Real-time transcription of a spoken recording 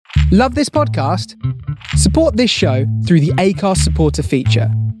Love this podcast? Support this show through the Acast supporter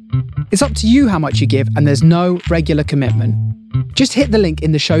feature. It's up to you how much you give, and there's no regular commitment. Just hit the link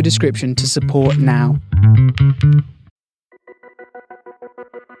in the show description to support now.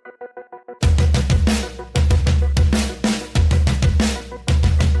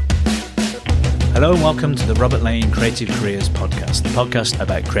 Hello and welcome to the Robert Lane Creative Careers Podcast, the podcast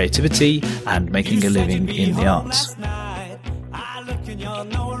about creativity and making a living in the arts.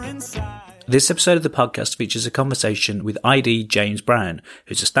 This episode of the podcast features a conversation with ID James Brown,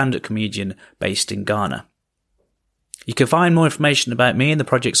 who's a stand-up comedian based in Ghana. You can find more information about me and the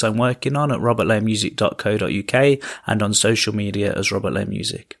projects I'm working on at robertlanemusic.co.uk and on social media as Robert Lane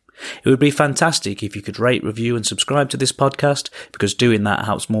Music. It would be fantastic if you could rate, review and subscribe to this podcast, because doing that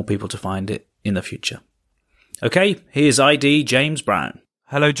helps more people to find it in the future. Okay, here's ID James Brown.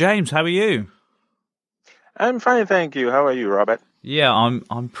 Hello James, how are you? I'm fine, thank you. How are you, Robert? Yeah,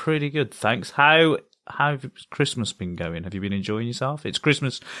 I'm pretty good, thanks. How have Christmas been going? Have you been enjoying yourself? It's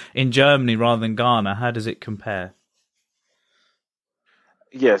Christmas in Germany rather than Ghana. How does it compare?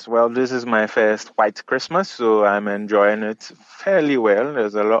 Yes, well, this is my first white Christmas, so I'm enjoying it fairly well.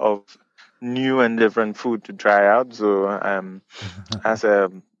 There's a lot of new and different food to try out. So as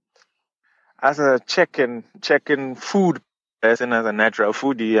a check-in food person, as a natural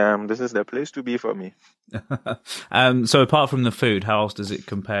foodie, this is the place to be for me. So apart from the food, how else does it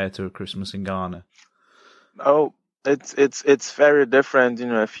compare to a Christmas in Ghana? Oh, it's very different,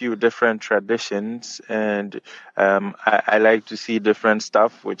 a few different traditions, and I like to see different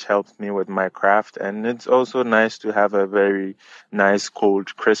stuff, which helps me with my craft. And it's also nice to have a very nice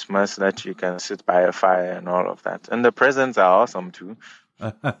cold Christmas that you can sit by a fire and all of that. And the presents are awesome too.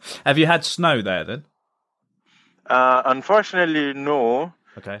 Have you had snow there then? Unfortunately, no.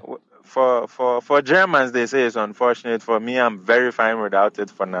 Okay. For Germans, they say it's unfortunate. For me, I'm very fine without it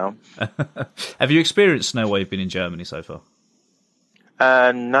for now. Have you experienced snow while you've been in Germany so far?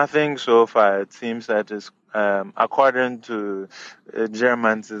 Nothing so far. It seems that it's, according to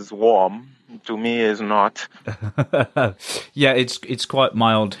Germans, is warm. To me, is not. Yeah, it's quite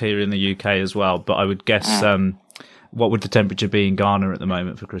mild here in the UK as well. But I would guess, what would the temperature be in Ghana at the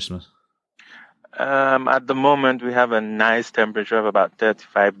moment for Christmas? At the moment, we have a nice temperature of about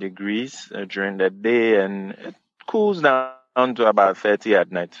 35 degrees during the day, and it cools down to about 30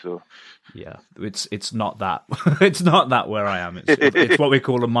 at night. So, yeah, it's not that. It's not that where I am. It's what we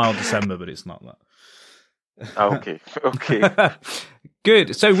call a mild December, but it's not that. Okay.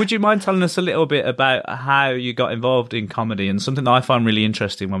 Good. So would you mind telling us a little bit about how you got involved in comedy? And something that I find really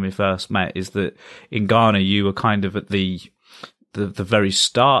interesting when we first met is that in Ghana, you were kind of at the very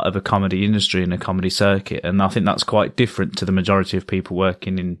start of a comedy industry and a comedy circuit. And I think that's quite different to the majority of people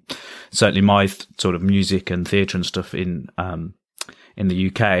working in certainly my sort of music and theatre and stuff in the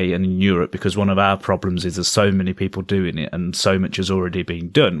UK and in Europe, because one of our problems is there's so many people doing it and so much has already been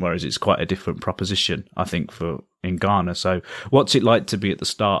done, whereas it's quite a different proposition, I think, for in Ghana. So what's it like to be at the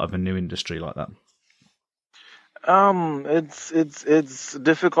start of a new industry like that? It's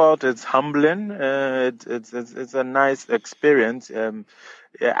difficult. It's humbling. It's a nice experience.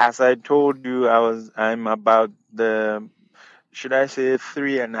 As I told you, I'm about the, should I say,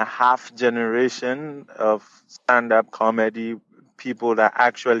 3.5 generation of stand-up comedy people that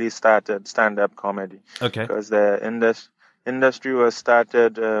actually started stand-up comedy. Okay. Because the industry was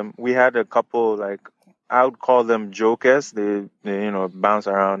started. We had a couple, I would call them jokers. They bounce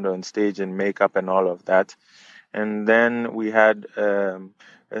around on stage in makeup and all of that. And then we had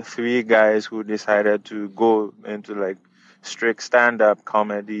 3 guys who decided to go into strict stand-up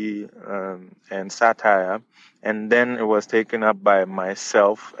comedy and satire. And then it was taken up by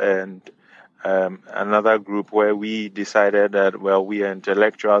myself and another group where we decided that, well, we are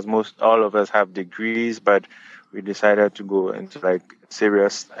intellectuals. All of us have degrees, but we decided to go into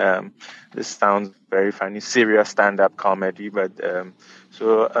serious, this sounds very funny, serious stand-up comedy. But it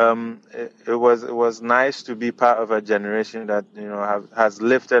was nice to be part of a generation that has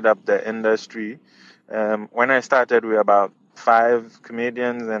lifted up the industry. When I started, we were about 5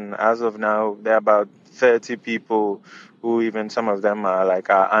 comedians, and as of now, there are about 30 people who, even some of them are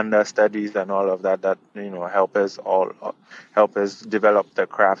our understudies and all of that help us develop the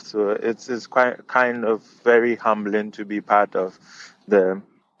craft. So it's quite kind of very humbling to be part of the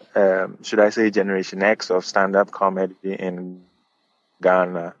should I say Generation X of stand-up comedy in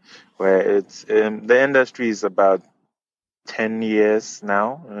Ghana, where it's the industry is about 10 years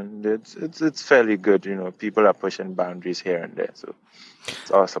now, and it's fairly good. People are pushing boundaries here and there, so it's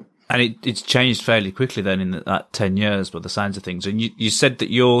awesome. And it's changed fairly quickly then in that 10 years by the sounds of things. And you said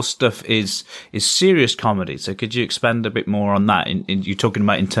that your stuff is serious comedy. So could you expand a bit more on that? You're talking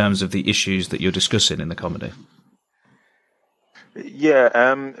about in terms of the issues that you're discussing in the comedy.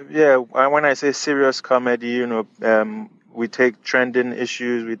 Yeah, when I say serious comedy, we take trending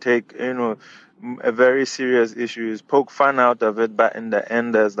issues, we take, a very serious issues, poke fun out of it, but in the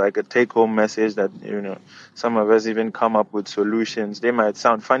end, there's like a take-home message that, some of us even come up with solutions. They might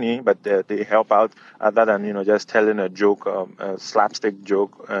sound funny, but they help out other than, just telling a joke, a slapstick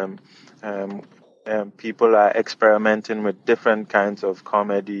joke. People are experimenting with different kinds of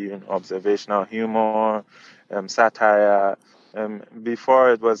comedy and observational humor, satire.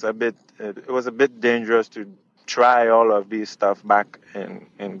 Before it was a bit dangerous to try all of these stuff back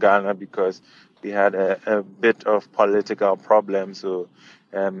in Ghana because we had a bit of political problems. So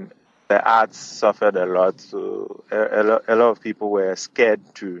the arts suffered a lot. So a lot of people were scared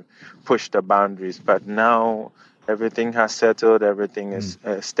to push the boundaries. But now everything has settled. Everything is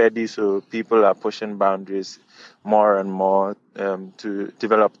steady. So people are pushing boundaries more and more to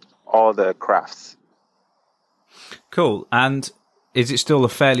develop all the crafts. Cool. And is it still a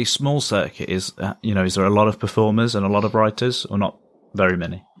fairly small circuit? Is there a lot of performers and a lot of writers, or not very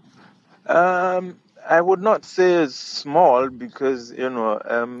many? I would not say it's small because, there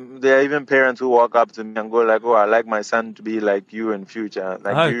are even parents who walk up to me and go like, "Oh, I like my son to be like you in future.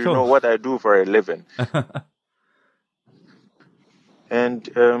 Like, do you know what I do for a living?" And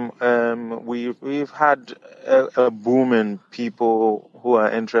we've had a boom in people who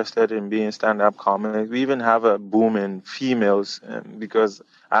are interested in being stand-up comics. We even have a boom in females because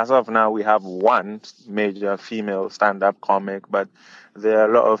as of now we have one major female stand-up comic, but there are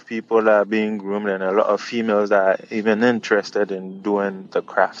a lot of people that are being groomed and a lot of females that are even interested in doing the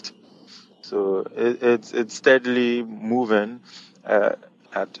craft. So it's steadily moving.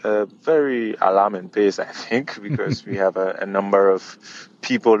 At a very alarming pace, I think, because we have a number of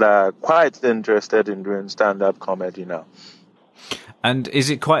people that are quite interested in doing stand-up comedy now. And is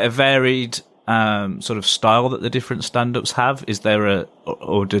it quite a varied sort of style that the different stand-ups have? Is there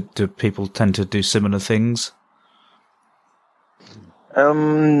or do people tend to do similar things?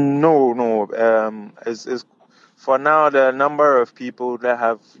 No. For now, there are a number of people that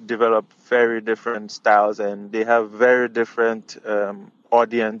have developed very different styles, and they have very different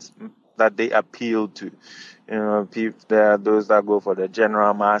audience that they appeal to. There are those that go for the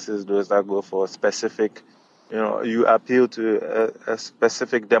general masses, those that go for specific. You appeal to a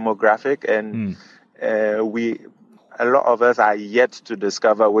specific demographic, and a lot of us are yet to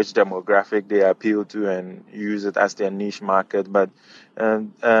discover which demographic they appeal to and use it as their niche market. But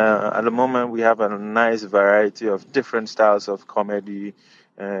at the moment, we have a nice variety of different styles of comedy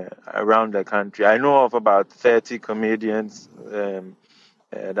around the country. I know of about 30 comedians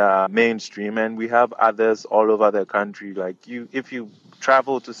that are mainstream, and we have others all over the country. Like if you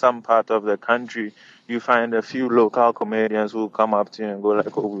travel to some part of the country, you find a few local comedians who come up to you and go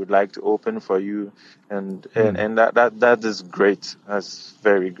like, "Oh, we would like to open for you," and that is great. That's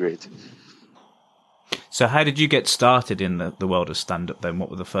very great. So, how did you get started in the world of stand-up? Then, what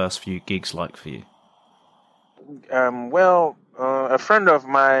were the first few gigs like for you? A friend of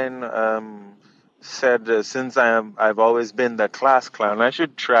mine said since I've always been the class clown, I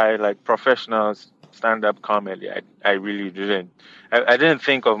should try like professional stand-up comedy. I really didn't. I didn't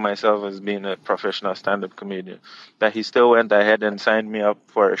think of myself as being a professional stand-up comedian. But he still went ahead and signed me up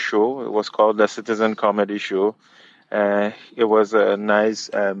for a show. It was called the Citizen Comedy Show. It was a nice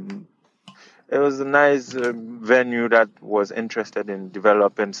venue that was interested in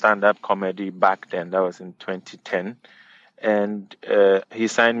developing stand-up comedy back then. That was in 2010, and he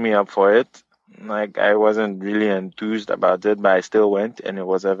signed me up for it. Like, I wasn't really enthused about it, but I still went, and it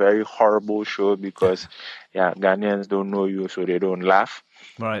was a very horrible show because, Ghanaians don't know you, so they don't laugh.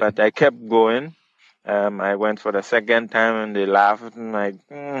 Right. But I kept going. I went for the second time, and they laughed. I'm like,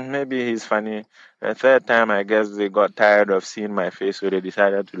 maybe he's funny. The third time, I guess they got tired of seeing my face, so they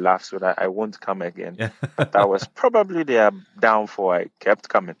decided to laugh so that I won't come again. Yeah. But that was probably their downfall. I kept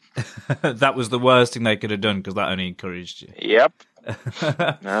coming. That was the worst thing they could have done because that only encouraged you. Yep.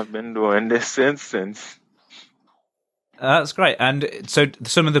 I've been doing this since. That's great. And so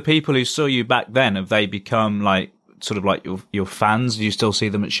some of the people who saw you back then, have they become like sort of like your fans? Do you still see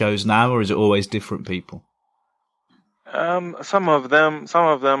them at shows now, or is it always different people? Some of them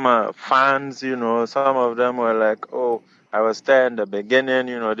are fans, some of them were like, "Oh, I was there in the beginning,"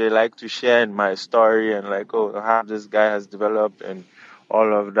 they like to share in my story and like, "Oh, how this guy has developed," and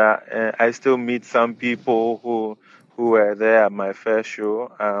all of that. And I still meet some people who were there at my first show.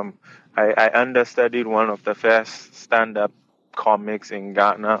 I understudied one of the first stand-up comics in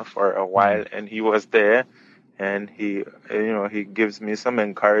Ghana for a while, and he was there, and he gives me some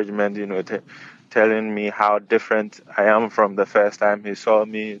encouragement, telling me how different I am from the first time he saw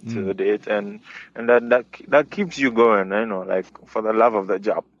me to date, and that keeps you going, like for the love of the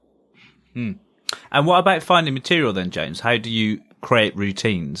job. And what about finding material then, James? How do you create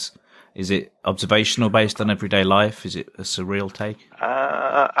routines? Is it observational, based on everyday life? Is it a surreal take?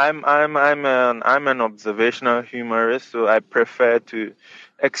 I'm an observational humorist, so I prefer to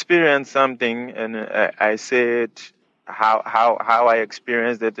experience something, and I say it how I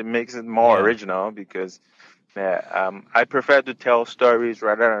experienced it. It makes it more original, because I prefer to tell stories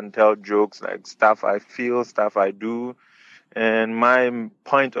rather than tell jokes, like stuff I feel, stuff I do, and my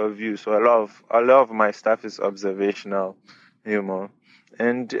point of view. So a lot of my stuff is observational humor,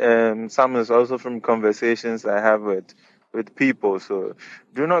 and some is also from conversations I have with people. So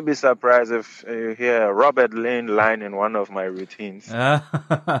do not be surprised if you hear a Robert Lane line in one of my routines. Well,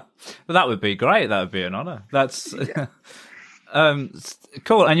 that would be great. That would be an honor. That's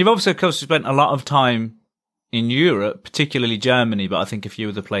cool. And you've also, of course, spent a lot of time in Europe, particularly Germany, but I think a few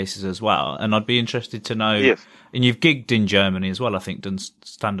other places as well. And I'd be interested to know. Yes. And you've gigged in Germany as well, I think, done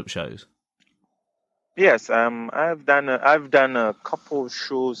stand-up shows. Yes, I've done a couple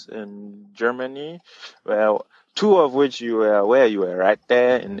shows in Germany. Well, two of which you were right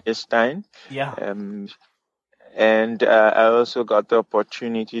there in Istein. Yeah. And I also got the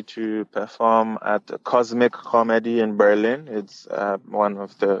opportunity to perform at the Cosmic Comedy in Berlin. It's one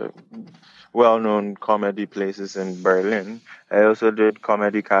of the well-known comedy places in Berlin. I also did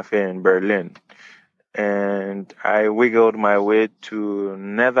Comedy Cafe in Berlin. And I wiggled my way to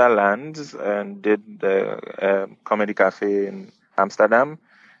Netherlands and did the Comedy Cafe in Amsterdam.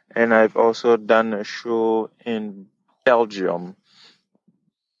 And I've also done a show in Belgium.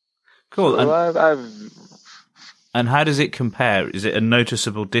 Cool. So and how does it compare? Is it a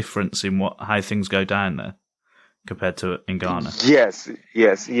noticeable difference in how things go down there compared to in Ghana? Yes.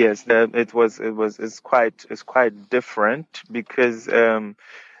 It's quite different, because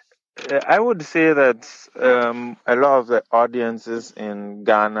I would say that a lot of the audiences in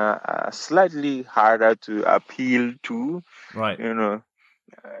Ghana are slightly harder to appeal to. Right.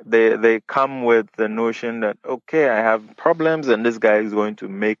 They come with the notion that, okay, I have problems and this guy is going to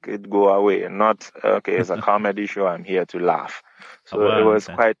make it go away, and not, okay, it's a comedy show, I'm here to laugh. So it was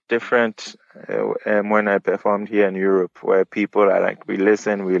quite different when I performed here in Europe, where people are like, we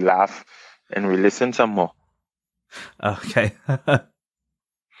listen, we laugh, and we listen some more. Okay.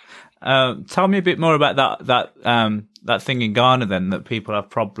 Tell me a bit more about that thing in Ghana then, that people have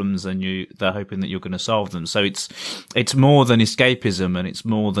problems and they're hoping that you're going to solve them. So it's more than escapism, and it's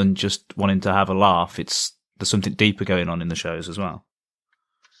more than just wanting to have a laugh. There's something deeper going on in the shows as well.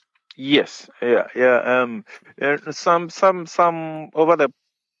 Yes, yeah. Some over the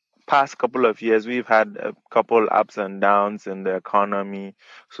past couple of years, we've had a couple ups and downs in the economy.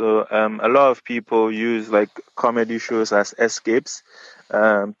 So a lot of people use like comedy shows as escapes.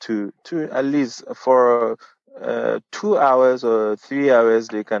 To at least for 2 hours or 3 hours,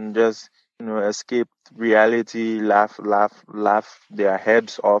 they can just escape reality, laugh their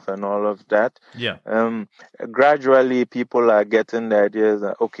heads off, and all of that. Yeah. Gradually, people are getting the idea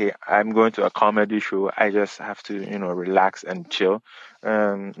that, okay, I'm going to a comedy show, I just have to relax and chill.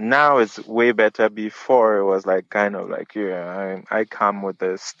 Now it's way better. Before it was like kind of like, I come with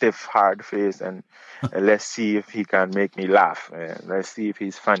a stiff, hard face, and let's see if he can make me laugh. Let's see if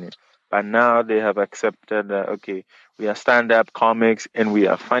he's funny. But now they have accepted that, okay, we are stand-up comics and we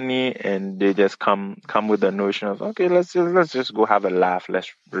are funny, and they just come with the notion of, okay, let's just go have a laugh,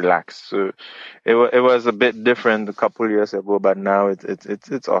 let's relax. So it was a bit different a couple of years ago, but now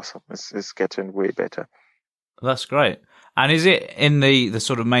it's awesome. It's getting way better. That's great. And is it in the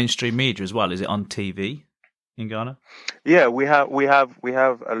sort of mainstream media as well? Is it on TV in Ghana? Yeah, we have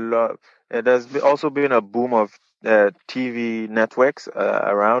a lot. There's also been a boom of TV networks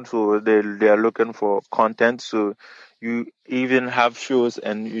around, so they are looking for content. So you even have shows,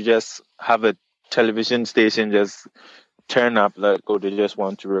 and you just have a television station just turn up like, oh, they just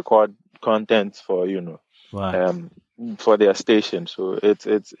want to record content for for their station. So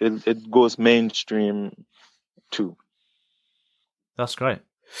it goes mainstream too. That's great.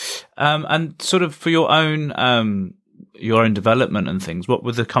 And sort of for your own development and things, what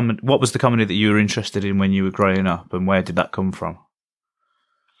was the comedy that you were interested in when you were growing up, and where did that come from?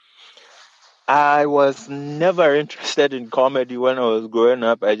 I was never interested in comedy when I was growing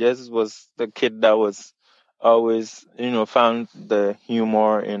up. I just was the kid that was always, found the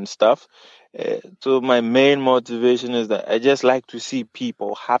humor in stuff. So my main motivation is that I just like to see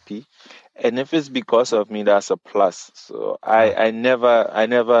people happy, and if it's because of me, that's a plus. So I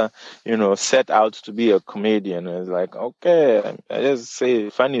never, set out to be a comedian. It's like, okay, I just say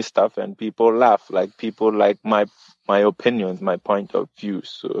funny stuff and people laugh. Like people like my opinions, my point of view.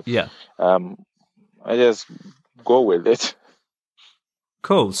 So Yeah. I just go with it.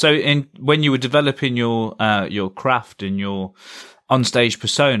 Cool. So, when you were developing your craft and your onstage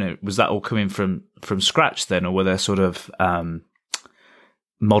persona, was that all coming from scratch then, or were there sort of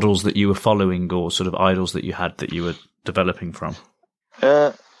models that you were following, or sort of idols that you had that you were developing from?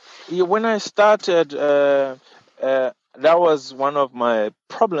 When I started, that was one of my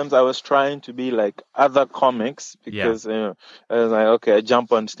problems. I was trying to be like other comics because I was like, okay, I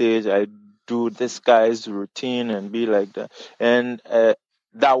jump on stage, I do this guy's routine and be like that, and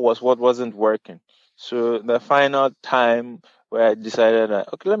that was what wasn't working. So the final time where I decided,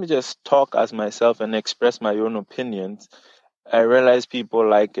 okay, let me just talk as myself and express my own opinions, I realized people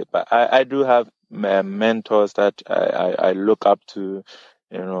like it. But I do have mentors that I look up to,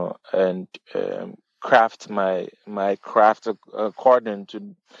 and craft my craft according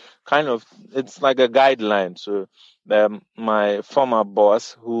to kind of, it's like a guideline. So my former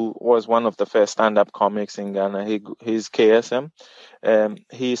boss, who was one of the first stand-up comics in Ghana, he's KSM.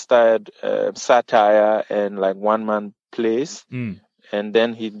 He started satire and like one-man plays, and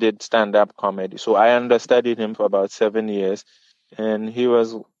then he did stand-up comedy. So I understudied him for about 7 years, and he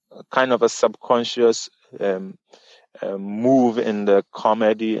was kind of a subconscious move in the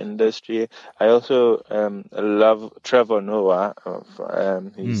comedy industry. I also love Trevor Noah.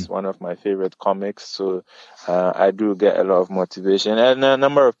 He's one of my favorite comics, so I do get a lot of motivation. And a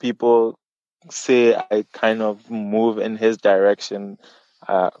number of people say I kind of move in his direction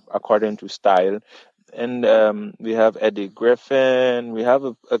according to style. And we have Eddie Griffin. We have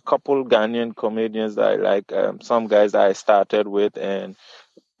a couple Ghanaian comedians that I like. Some guys that I started with, and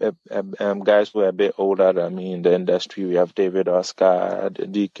guys who are a bit older than me in the industry. We have David Oscar, the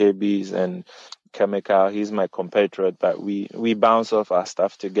DKBs, and Chemical. He's my compatriot, but we bounce off our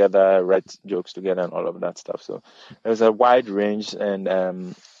stuff together, write jokes together, and all of that stuff. So there's a wide range,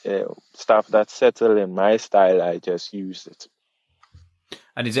 and stuff that's settled in my style, I just use it.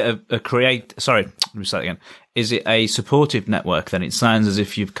 And is it Sorry, let me start again. Is it a supportive network then? It sounds as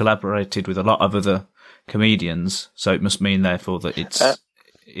if you've collaborated with a lot of other comedians, so it must mean therefore that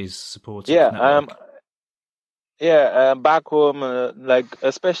is supportive. Back home, like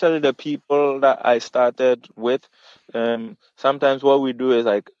especially the people that I started with, sometimes what we do is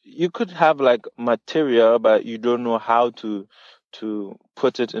like, you could have like material, but you don't know how to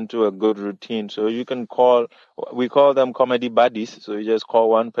put it into a good routine. So we call them comedy buddies. So you just call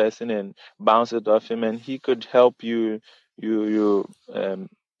one person and bounce it off him, and he could help you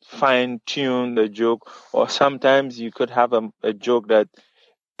fine tune the joke. Or sometimes you could have a joke that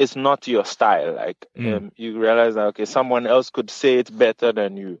it's not your style. Like you realize that, okay, someone else could say it better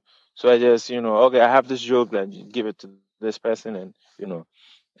than you. So I just, okay, I have this joke, then you give it to this person, and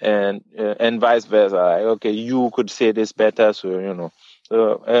and vice versa. Like, okay, you could say this better, so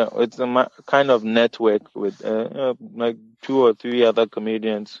so it's a kind of network with like 2 or 3 other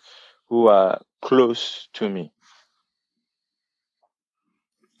comedians who are close to me.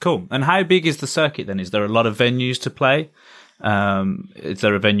 Cool. And how big is the circuit then? Is there a lot of venues to play? Is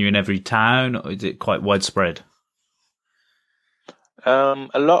there a venue in every town, or is it quite widespread? A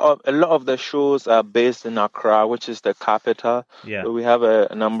lot of the shows are based in Accra, which is the capital. Yeah. So we have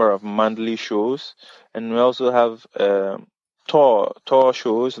a number of monthly shows, and we also have tour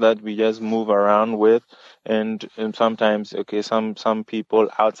shows that we just move around with. And sometimes, okay, some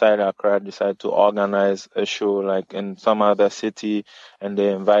people outside Accra decide to organize a show like in some other city, and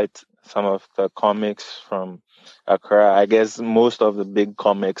they invite some of the comics from Accra. I guess most of the big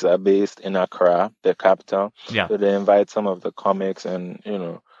comics are based in Accra, the capital. Yeah. So they invite some of the comics, and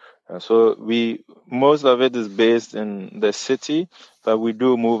so most of it is based in the city, but we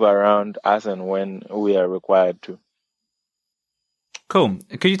do move around as and when we are required to. Cool.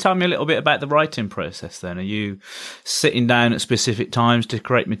 Could you tell me a little bit about the writing process then? Are you sitting down at specific times to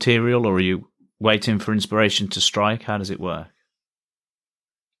create material, or are you waiting for inspiration to strike? How does it work?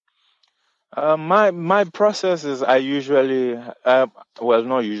 My process is I usually,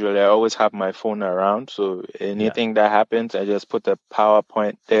 not usually, I always have my phone around. So anything that happens, I just put a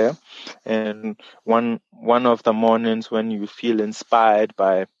PowerPoint there. And one of the mornings when you feel inspired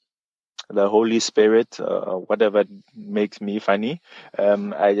by the Holy Spirit, whatever makes me funny,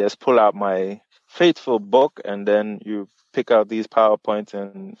 I just pull out my faithful book, and then you pick out these PowerPoints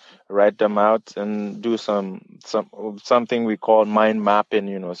and write them out and do something we call mind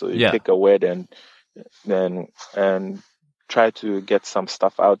mapping. So you pick a word and try to get some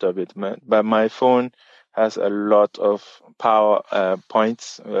stuff out of it. But my phone has a lot of power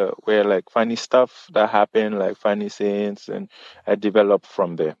points where like funny stuff that happen, like funny sayings, and I develop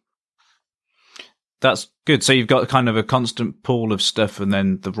from there. That's good. So you've got kind of a constant pool of stuff, and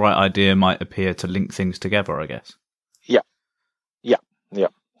then the right idea might appear to link things together, I guess. Yeah.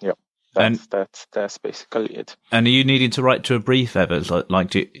 That's basically it. And are you needing to write to a brief ever?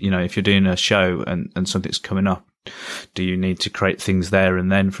 Like if you're doing a show and something's coming up, do you need to create things there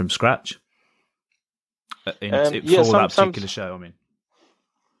and then from scratch? For that particular show, I mean.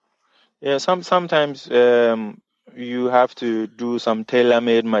 Yeah, sometimes you have to do some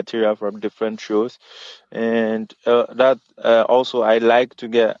tailor-made material from different shows, and that also I like to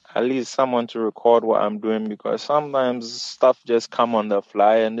get at least someone to record what I'm doing, because sometimes stuff just come on the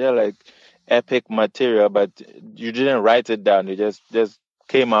fly and they're like epic material, but you didn't write it down. It just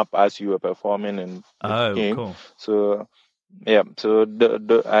came up as you were performing, and cool. So yeah, so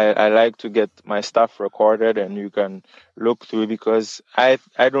I like to get my stuff recorded and you can look through, because I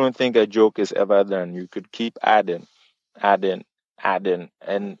don't think a joke is ever done. You could keep adding,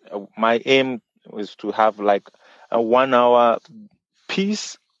 and my aim was to have like a 1 hour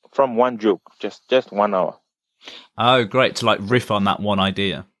piece from one joke, just 1 hour. Oh, great, to like riff on that one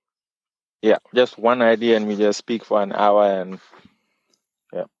idea. Yeah, just one idea, and we just speak for an hour, and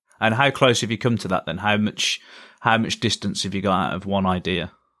yeah. And how close have you come to that then? How much distance have you got out of one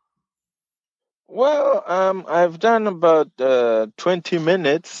idea? Well, I've done about 20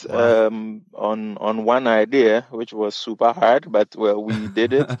 minutes on one idea, which was super hard, but we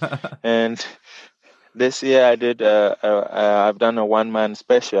did it. And this year I've done a one-man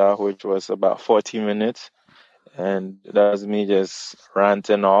special, which was about 40 minutes, and that was me just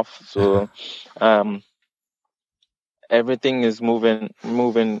ranting off. So everything is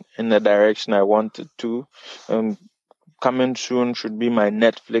moving in the direction I wanted to. Coming soon should be my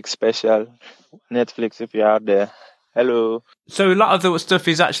Netflix special. Netflix, if you're out there, hello. So a lot of the stuff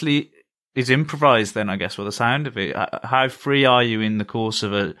is improvised then, I guess, or the sound of it. How free are you in the course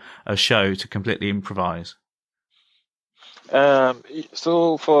of a show to completely improvise?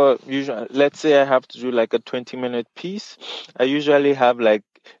 So for usually, let's say I have to do like a 20-minute piece, I usually have like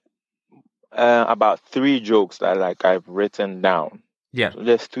about 3 jokes that like I've written down. Yeah. So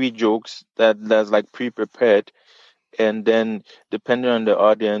there's 3 jokes that's like pre-prepared. And then depending on the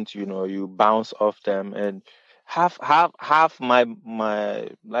audience, you bounce off them, and half my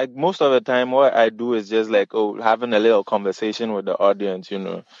like most of the time what I do is just like having a little conversation with the audience,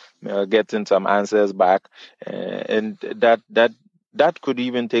 getting some answers back, and that could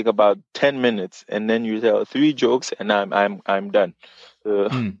even take about 10 minutes, and then you tell 3 jokes and I'm done.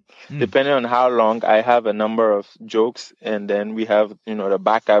 Depending on how long, I have a number of jokes, and then we have the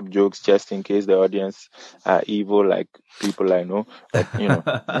backup jokes just in case the audience are evil, like people I know. But it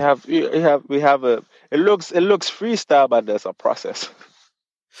looks freestyle, but there's a process.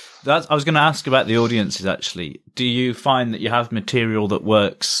 I was going to ask about the audiences actually. Do you find that you have material that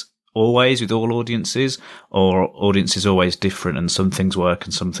works always with all audiences, or audiences always different and some things work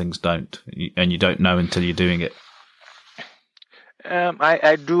and some things don't, and you don't know until you're doing it?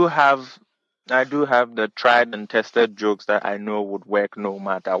 I do have the tried and tested jokes that I know would work no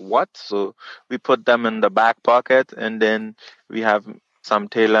matter what. So we put them in the back pocket, and then we have some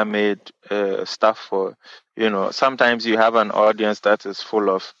tailor-made stuff for, sometimes you have an audience that is full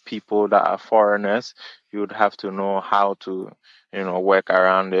of people that are foreigners. You would have to know how to, work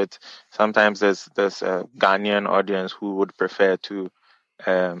around it. Sometimes there's a Ghanaian audience who would prefer to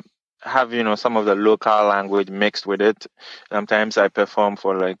have some of the local language mixed with it. Sometimes I perform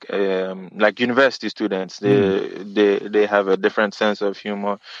for like university students. They have a different sense of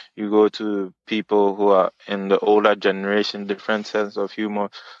humor. You go to people who are in the older generation, different sense of humor.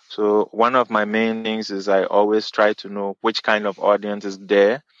 So one of my main things is I always try to know which kind of audience is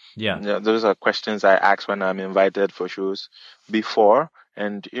there. Yeah. Those are questions I ask when I'm invited for shows before,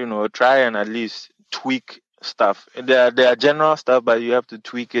 and try and at least tweak stuff. There are general stuff, but you have to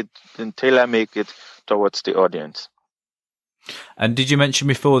tweak it and tailor make it towards the audience. And did you mention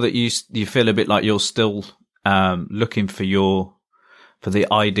before that you feel a bit like you're still looking for the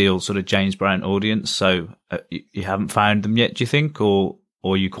ideal sort of James Brown audience? So you haven't found them yet, do you think, or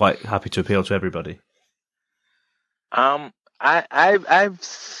are you quite happy to appeal to everybody? I've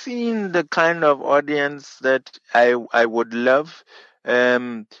seen the kind of audience that I would love.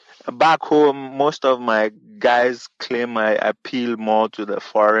 Back home, most of my guys claim I appeal more to the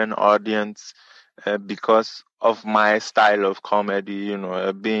foreign audience. because of my style of comedy,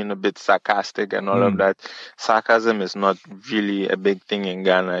 being a bit sarcastic and all of that. Sarcasm is not really a big thing in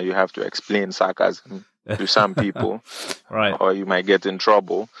Ghana. You have to explain sarcasm to some people, right? Or you might get in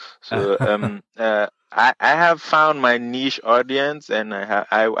trouble. So I have found my niche audience, and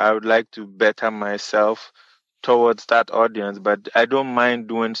I would like to better myself towards that audience, but I don't mind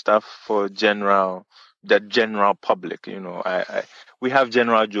doing stuff for the general public. We have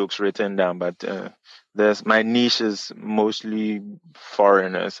general jokes written down, but my niche is mostly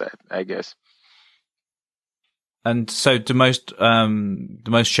foreigners, I guess. And so, do most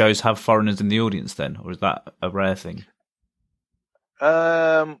shows have foreigners in the audience then, or is that a rare thing?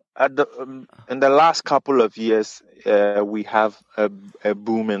 In the last couple of years, we have a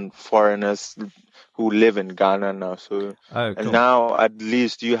boom in foreigners who live in Ghana now. So, cool. And now at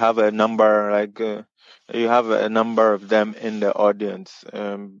least you have a number of them in the audience.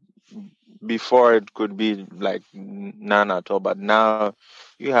 Before it could be like none at all, but now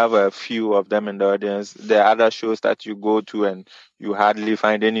you have a few of them in the audience. There are other shows that you go to and you hardly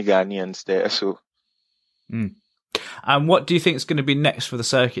find any Ghanaians there. So. And what do you think is going to be next for the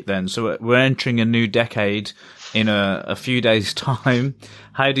circuit then? So we're entering a new decade in a few days' time.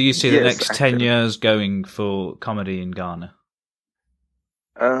 How do you see the next 10 years going for comedy in Ghana?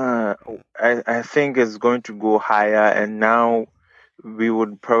 I think it's going to go higher, and now we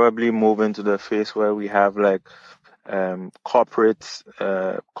would probably move into the phase where we have like corporate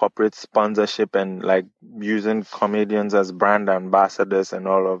sponsorship and like using comedians as brand ambassadors and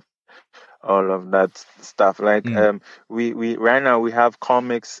all of that stuff. Like we right now we have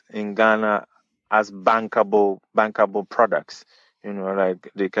comics in Ghana as bankable products. Like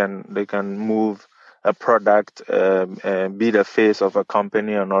they can move a product, be the face of a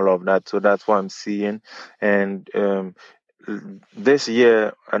company and all of that. So that's what I'm seeing. And this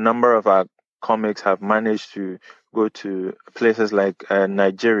year, a number of our comics have managed to go to places like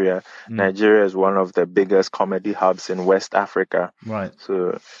Nigeria. Nigeria is one of the biggest comedy hubs in West Africa. Right.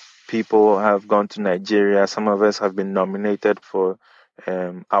 So people have gone to Nigeria. Some of us have been nominated for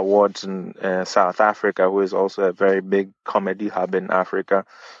awards in South Africa, who is also a very big comedy hub in Africa.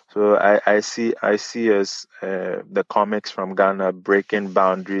 So I see us, the comics from Ghana, breaking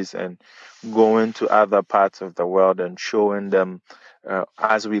boundaries and going to other parts of the world and showing them,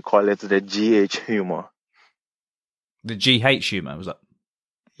 as we call it, the GH humor. The GH humor, was that?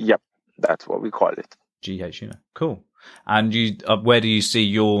 Yep, that's what we call it. GH humor. Cool. And you, where do you see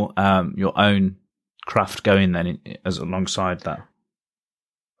your own craft going then, as alongside that?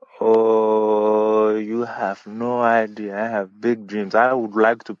 Oh, you have no idea. I have big dreams. I would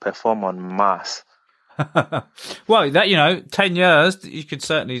like to perform on Mars. Well, that 10 years, you could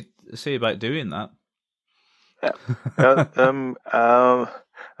certainly see about doing that. Yeah.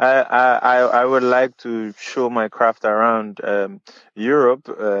 I would like to show my craft around Europe,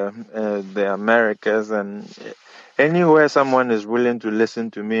 the Americas, and anywhere someone is willing to listen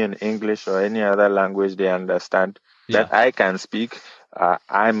to me in English or any other language they understand that I can speak.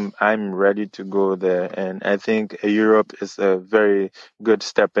 I'm ready to go there, and I think Europe is a very good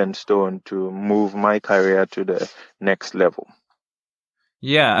stepping stone to move my career to the next level.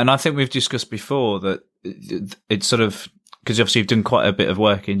 Yeah, and I think we've discussed before that it's sort of, because obviously you've done quite a bit of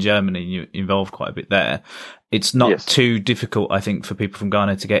work in Germany, and you're involved quite a bit there. It's not too difficult, I think, for people from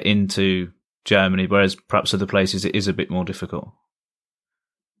Ghana to get into Germany, whereas perhaps other places it is a bit more difficult.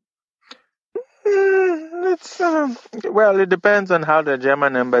 Well, it depends on how the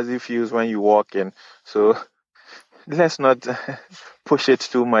German embassy feels when you walk in. So let's not push it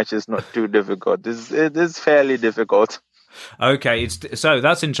too much. It's not too difficult. It is fairly difficult. Okay, so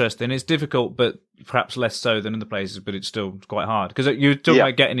that's interesting. It's difficult, but perhaps less so than other places, but it's still quite hard. Because you're talking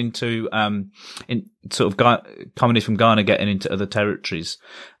about getting into in sort of comedy from Ghana, getting into other territories,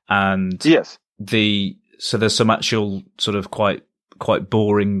 and so there's some actual sort of quite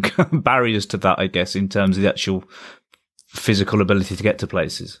boring barriers to that, I guess, in terms of the actual physical ability to get to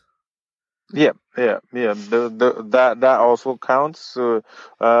places. Yeah. That also counts. So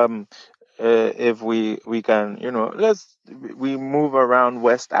if we can, we move around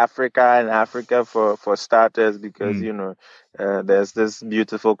West Africa and Africa for starters, because there's this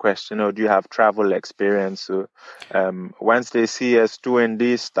beautiful question: do you have travel experience? So once they see us doing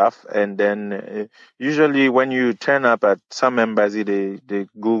this stuff, and then usually when you turn up at some embassy, they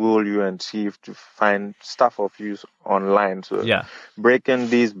Google you and see if to find stuff of you online. So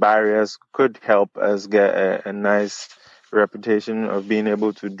breaking these barriers could help us get a nice reputation of being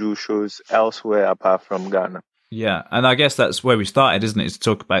able to do shows elsewhere apart from Ghana. Yeah, and I guess that's where we started, isn't it? To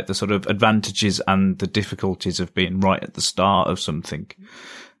talk about the sort of advantages and the difficulties of being right at the start of something.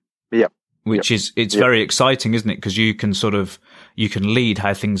 Yeah. which is very exciting, isn't it? Because you can lead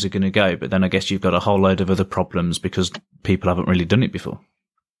how things are going to go, but then I guess you've got a whole load of other problems because people haven't really done it before.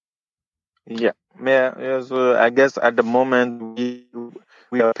 Yeah. So I guess at the moment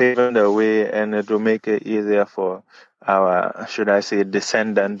we are paving the way, and it will make it easier for our, should I say,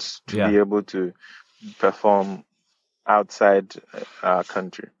 descendants to be able to perform outside our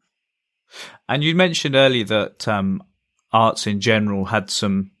country. And you mentioned earlier that arts in general had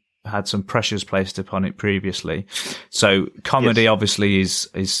some pressures placed upon it previously. So comedy obviously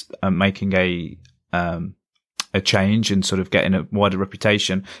is making a change and sort of getting a wider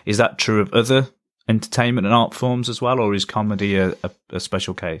reputation. Is that true of other entertainment and art forms as well, or is comedy a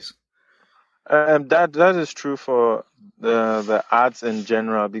special case? That is true for the arts in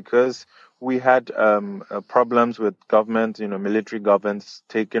general, because we had problems with government, military governments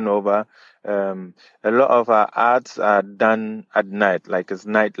taking over. A lot of our arts are done at night, like it's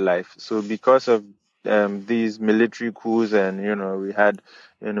nightlife. So because of these military coups and, we had,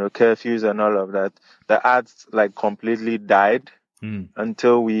 curfews and all of that, the arts like completely died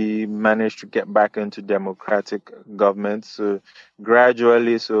until we managed to get back into democratic government. So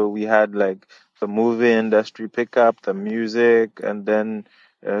gradually, we had like the movie industry pick up, the music, and then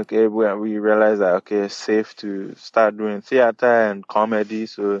we realized that it's safe to start doing theater and comedy.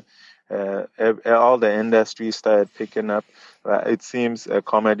 So all the industries started picking up. It seems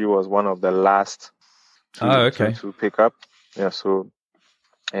comedy was one of the last to pick up. Yeah, so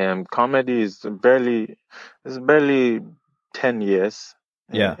comedy is barely 10 years.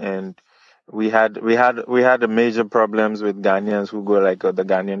 Yeah, and we had a major problems with Ghanaians who go like, the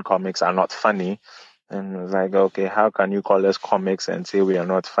Ghanaian comics are not funny. And it was like, okay, how can you call us comics and say we are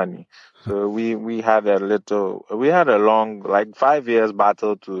not funny? So we had a long, like 5 years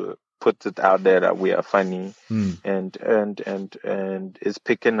battle to put it out there that we are funny, and it's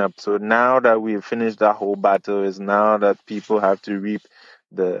picking up. So now that we've finished that whole battle, is now that people have to reap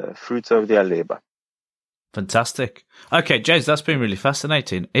the fruits of their labor. Fantastic. Okay, James, that's been really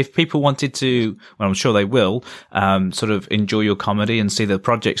fascinating. If people wanted to, well, I'm sure they will, sort of enjoy your comedy and see the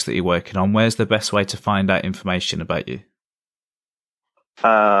projects that you're working on, where's the best way to find out information about you?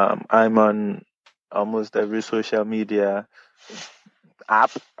 I'm on almost every social media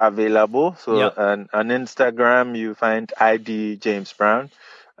app available. So on Instagram, you find ID James Brown.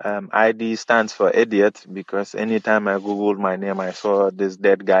 ID stands for idiot, because anytime I Googled my name, I saw this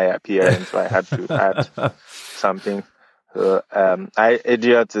dead guy appear, and so I had to add something. So,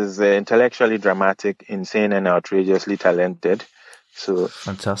 idiot is intellectually dramatic, insane, and outrageously talented. So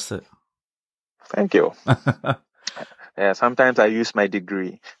fantastic. Thank you. Sometimes I use my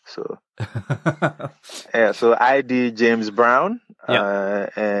degree. So so ID James Brown,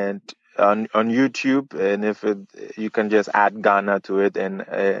 and on YouTube, and if you can just add Ghana to it,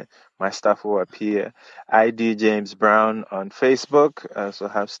 and my stuff will appear. ID James Brown on Facebook. I also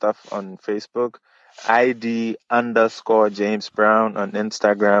have stuff on Facebook. ID_James Brown on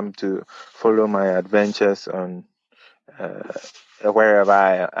Instagram to follow my adventures on wherever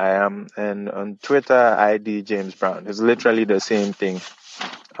I am, and on Twitter, ID James Brown. It's literally the same thing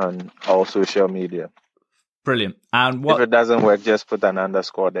on all social media. Brilliant. And if it doesn't work, just put an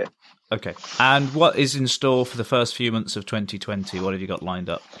underscore there. Okay. And what is in store for the first few months of 2020? What have you got lined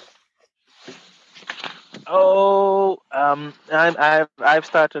up? I've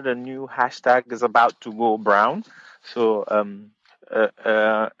started a new hashtag. It's about to go brown. So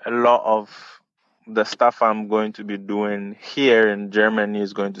a lot of the stuff I'm going to be doing here in Germany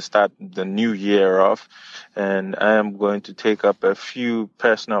is going to start the new year off, and I am going to take up a few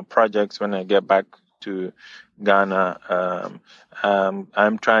personal projects when I get back to Ghana.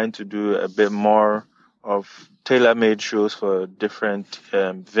 I'm trying to do a bit more of tailor-made shows for different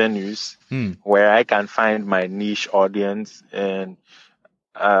venues where I can find my niche audience, and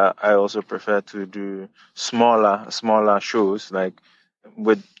I also prefer to do smaller shows, like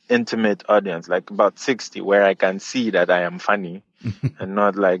with intimate audience, like about 60, where I can see that I am funny, and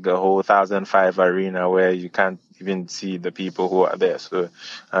not like a whole 1,005 arena where you can't even see the people who are there. So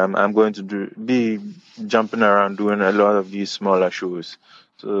I'm going to be jumping around doing a lot of these smaller shows.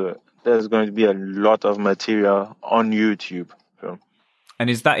 So there's going to be a lot of material on YouTube. So. And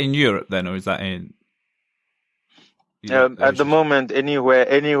is that in Europe then, or is that in? At the moment,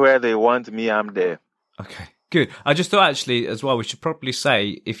 anywhere they want me, I'm there. Okay, good. I just thought actually as well, we should probably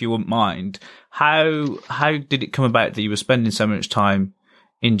say, if you wouldn't mind, how did it come about that you were spending so much time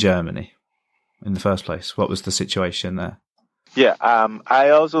in Germany in the first place? What was the situation there? Yeah,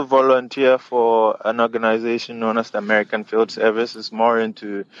 I also volunteer for an organization known as the American Field Service. It's more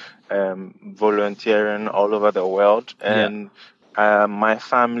into volunteering all over the world. And My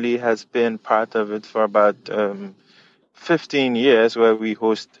family has been part of it for about 15 years, where we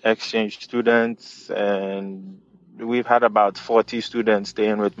host exchange students, and we've had about 40 students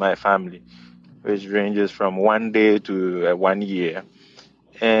staying with my family, which ranges from 1 day to 1 year.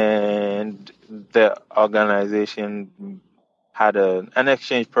 And the organization had an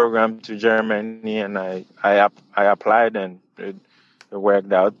exchange program to Germany, and I applied, and it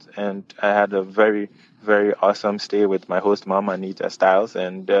worked out. And I had a very, very awesome stay with my host mom, Anita Stiles,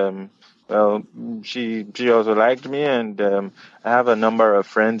 and well, she also liked me, and I have a number of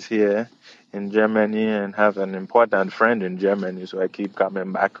friends here in Germany and have an important friend in Germany, so I keep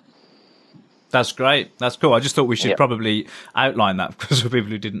coming back. That's great. That's cool. I just thought we should probably outline that, because for people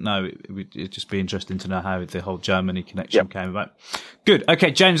who didn't know, it'd just be interesting to know how the whole Germany connection came about. Good.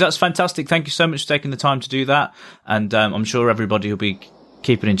 Okay, James, that's fantastic. Thank you so much for taking the time to do that. And I'm sure everybody will be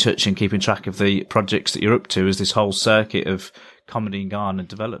keeping in touch and keeping track of the projects that you're up to as this whole circuit of comedy in Ghana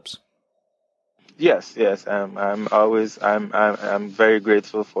develops. Yes. I'm very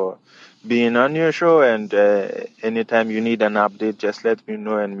grateful for being on your show, and anytime you need an update, just let me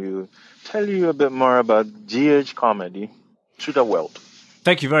know, and we'll tell you a bit more about GH comedy to the world.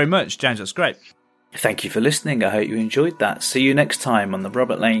 Thank you very much, James. That's great. Thank you for listening. I hope you enjoyed that. See you next time on the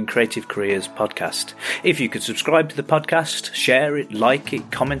Robert Lane Creative Careers podcast. If you could subscribe to the podcast, share it, like it,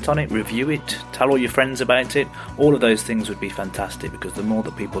 comment on it, review it, tell all your friends about it, all of those things would be fantastic, because the more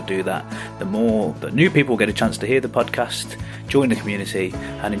that people do that, the more that new people get a chance to hear the podcast, join the community,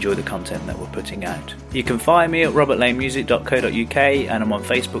 and enjoy the content that we're putting out. You can find me at robertlanemusic.co.uk, and I'm on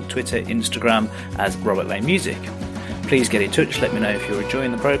Facebook, Twitter, Instagram as Robert Lane Music. Please get in touch, let me know if you're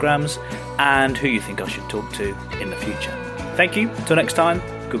enjoying the programmes and who you think I should talk to in the future. Thank you, until next time,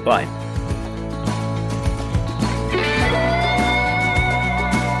 goodbye.